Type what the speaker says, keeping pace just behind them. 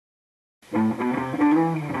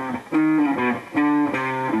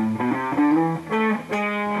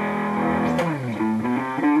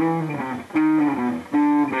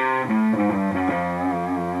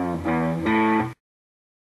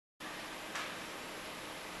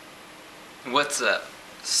What's up?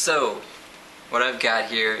 So, what I've got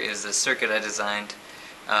here is a circuit I designed.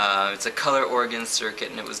 It's a color organ circuit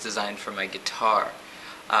and it was designed for my guitar.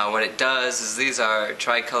 What it does is these are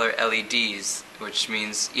tricolor LEDs, which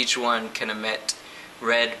means each one can emit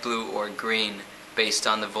red, blue, or green based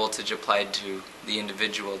on the voltage applied to the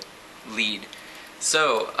individual lead.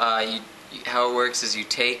 So, how it works is you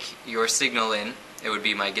take your signal in, it would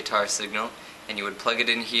be my guitar signal, and you would plug it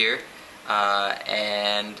in here,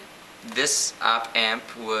 and this op-amp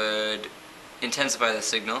would intensify the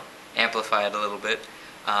signal, amplify it a little bit,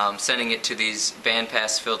 sending it to these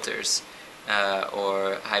bandpass filters,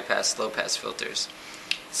 or high-pass, low-pass filters.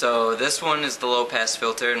 So this one is the low-pass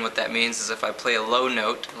filter, and what that means is if I play a low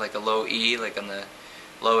note, like a low E, like on the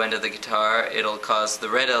low end of the guitar, it'll cause the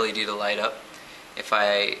red LED to light up. If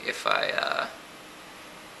I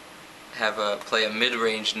play a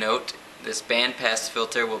mid-range note, this bandpass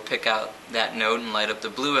filter will pick out that note and light up the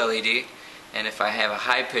blue LED, and if I have a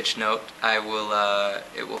high-pitched note,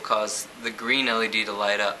 it will cause the green LED to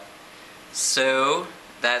light up. So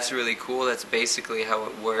that's really cool. That's basically how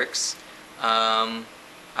it works. I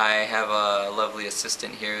have a lovely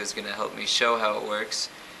assistant here who's going to help me show how it works,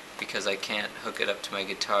 because I can't hook it up to my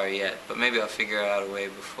guitar yet, but maybe I'll figure out a way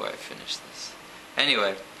before I finish this.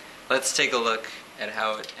 Anyway, let's take a look at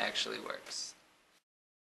how it actually works.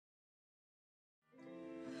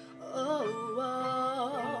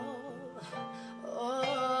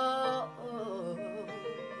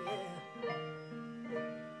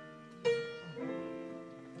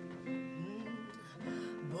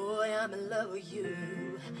 Boy, I'm in love with you.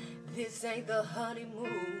 This ain't the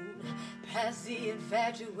honeymoon, past the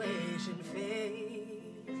infatuation phase.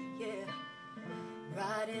 Yeah,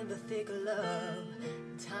 right in the thick of love.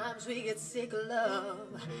 Times we get sick of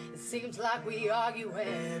love. It seems like we argue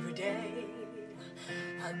every day.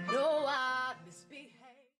 I know I misbehave.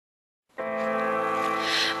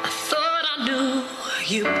 I thought I knew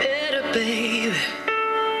you better, baby.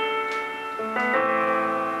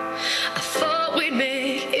 I thought we'd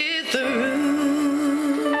make it through.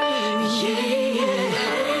 Yeah.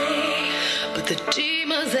 But the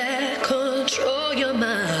demons that control your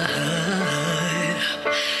mind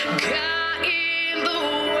got in the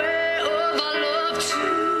way of our love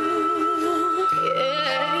too. Yeah.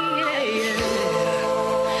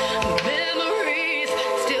 Memories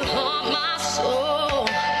still haunt my soul.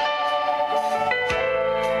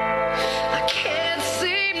 I can't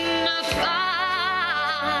seem to find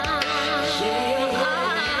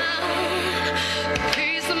the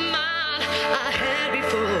peace of mind I had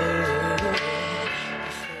before.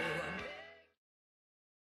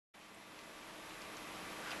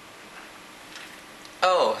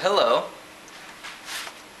 Oh, hello.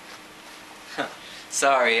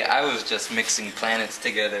 Sorry, I was just mixing planets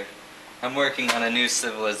together. I'm working on a new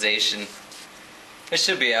civilization. It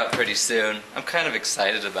should be out pretty soon. I'm kind of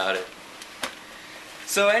excited about it.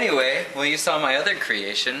 So anyway, well, you saw my other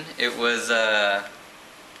creation. It was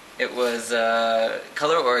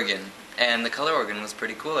color organ, and the color organ was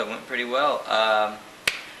pretty cool. It went pretty well.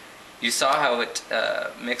 You saw how it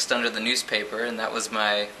mixed under the newspaper, and that was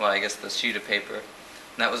my, well, I guess the sheet of paper.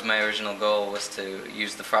 And that was my original goal, was to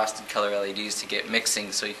use the frosted color LEDs to get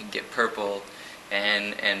mixing, so you could get purple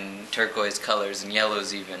and turquoise colors and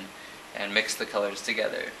yellows even, and mix the colors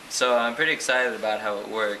together. So I'm pretty excited about how it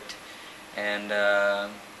worked. And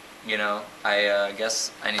you know, I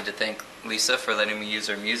guess I need to thank Lisa for letting me use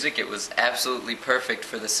her music. It was absolutely perfect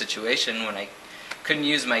for the situation when I couldn't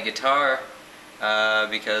use my guitar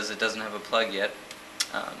because it doesn't have a plug yet.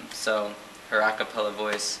 So her a cappella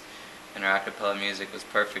voice and her a cappella music was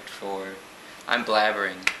perfect for... I'm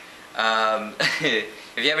blabbering. If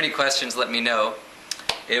you have any questions, let me know.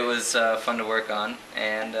 It was fun to work on,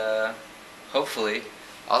 and hopefully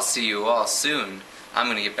I'll see you all soon. I'm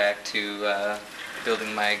going to get back to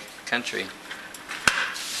building my country.